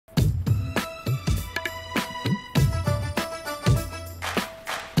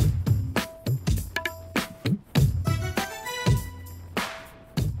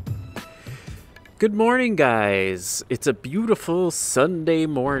Good morning, guys. It's a beautiful Sunday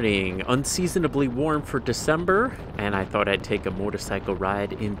morning, unseasonably warm for December, and I thought I'd take a motorcycle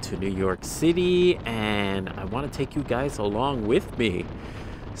ride into New York City, and I want to take you guys along with me.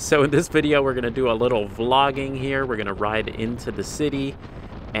 So in this video, we're going to do a little vlogging here. We're going to ride into the city,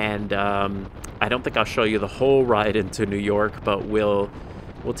 and I don't think I'll show you the whole ride into New York, but we'll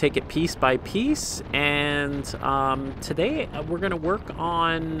take it piece by piece. And today we're going to work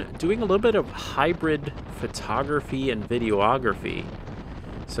on doing a little bit of hybrid photography and videography.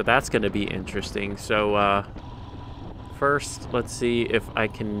 So that's going to be interesting. So first, let's see if I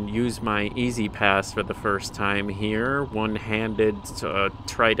can use my Easy Pass for the first time here. One-handed,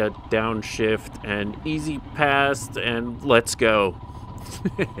 try to downshift and Easy Pass, and let's go.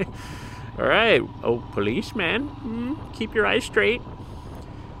 All right. Oh, policeman, keep your eyes straight.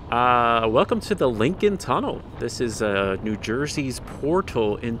 Welcome to the Lincoln Tunnel. This is New Jersey's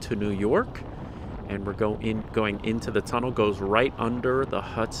portal into New York, and we're going into the tunnel. Goes right under the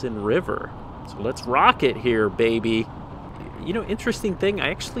Hudson River. So let's rock it here, baby. You know, interesting thing, I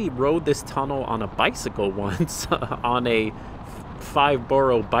actually rode this tunnel on a bicycle once on a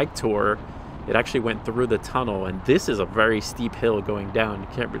 5-borough bike tour. It actually went through the tunnel, and this is a very steep hill going down. You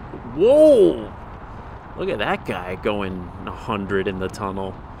can't whoa! Look at that guy going 100 in the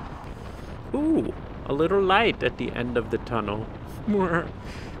tunnel. Ooh, a little light at the end of the tunnel.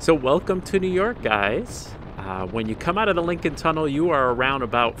 So welcome to New York, guys. When you come out of the Lincoln Tunnel, you are around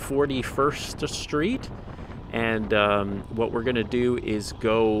about 41st Street. And what we're going to do is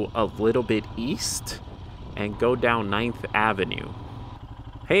go a little bit east and go down 9th Avenue.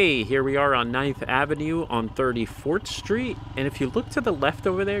 Hey, here we are on 9th Avenue on 34th Street. And if you look to the left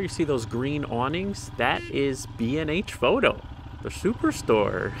over there, you see those green awnings? That is B&H Photo, the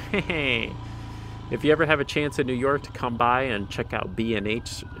superstore. Hey, if you ever have a chance in New York to come by and check out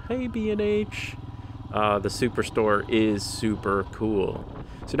B&H, hey B&H, the superstore is super cool.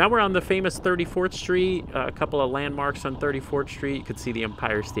 So now we're on the famous 34th Street, a couple of landmarks on 34th Street. You can see the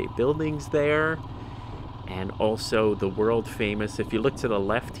Empire State Buildings there, and also the world famous, if you look to the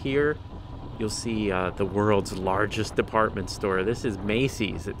left here, you'll see the world's largest department store. This is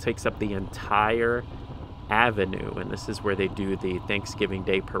Macy's. It takes up the entire avenue, and this is where they do the Thanksgiving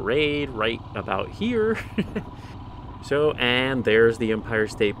Day parade, right about here. So, and there's the Empire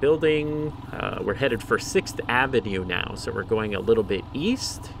State Building. We're headed for 6th Avenue now, so we're going a little bit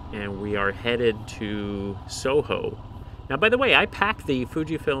east, and we are headed to SOHO. Now, by the way, I packed the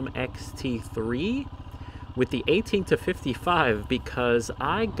Fujifilm XT3 with the 18 to 55 because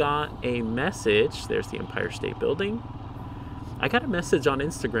I got a message. There's the Empire State Building. I got a message on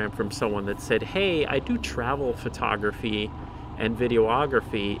Instagram from someone that said, hey, I do travel photography and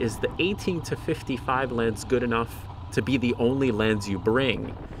videography. Is the 18 to 55 lens good enough to be the only lens you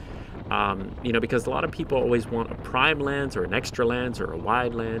bring? You know, because a lot of people always want a prime lens or an extra lens or a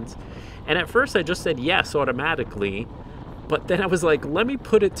wide lens. And at first I just said yes automatically. But then I was like, let me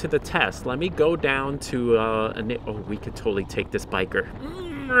put it to the test. Let me go down to, oh, we could totally take this biker.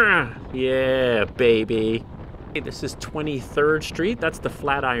 Yeah, baby. Hey, this is 23rd Street. That's the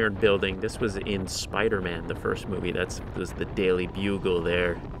Flatiron Building. This was in Spider-Man, the first movie. That was the Daily Bugle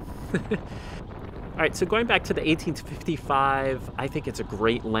there. All right, so going back to the 18 to 55, I think it's a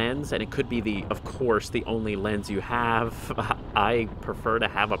great lens, and it could be, of course, the only lens you have. I prefer to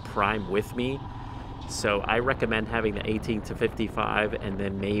have a prime with me. So I recommend having the 18 to 55 and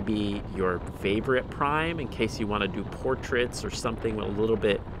then maybe your favorite prime in case you want to do portraits or something with a little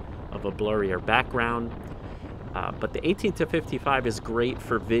bit of a blurrier background. But the 18 to 55 is great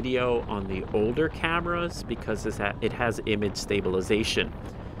for video on the older cameras because it has image stabilization.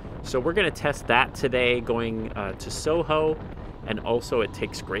 So we're going to test that today going to SOHO, and also it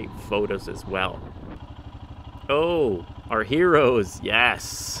takes great photos as well. Oh, our heroes,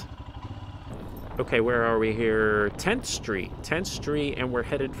 yes. Okay, where are we here? 10th Street. 10th Street, and we're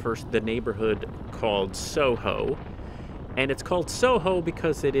headed for the neighborhood called SOHO. And it's called SOHO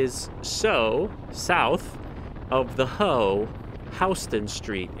because it is south of the Houston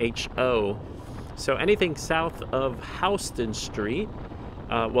Street, H-O. So anything south of Houston Street,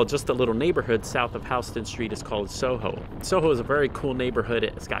 well, just a little neighborhood south of Houston Street is called SOHO. SOHO is a very cool neighborhood.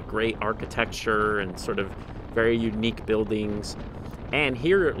 It's got great architecture and sort of very unique buildings. And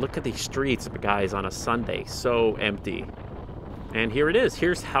here, look at these streets, guys, on a Sunday. So empty. And here it is.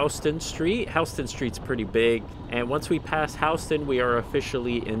 Here's Houston Street. Houston Street's pretty big. And once we pass Houston, we are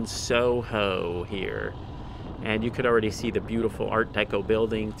officially in SOHO here. And you could already see the beautiful Art Deco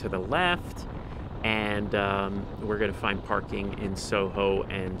building to the left. And we're going to find parking in SOHO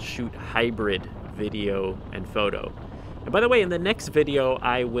and shoot hybrid video and photo. And by the way, in the next video,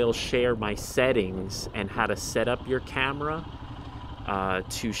 I will share my settings and how to set up your camera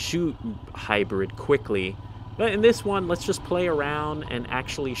to shoot hybrid quickly. But in this one, let's just play around and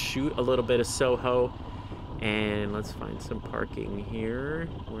actually shoot a little bit of SOHO. And let's find some parking here.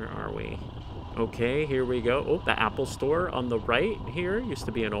 Where are we? Okay, here we go. Oh, the Apple Store on the right here used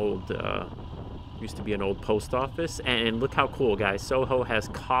to be an old post office. And look how cool, guys. SOHO has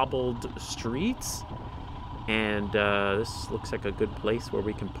cobbled streets. And this looks like a good place where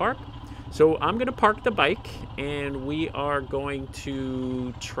we can park. So I'm going to park the bike, and we are going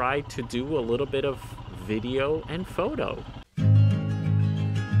to try to do a little bit of video and photo.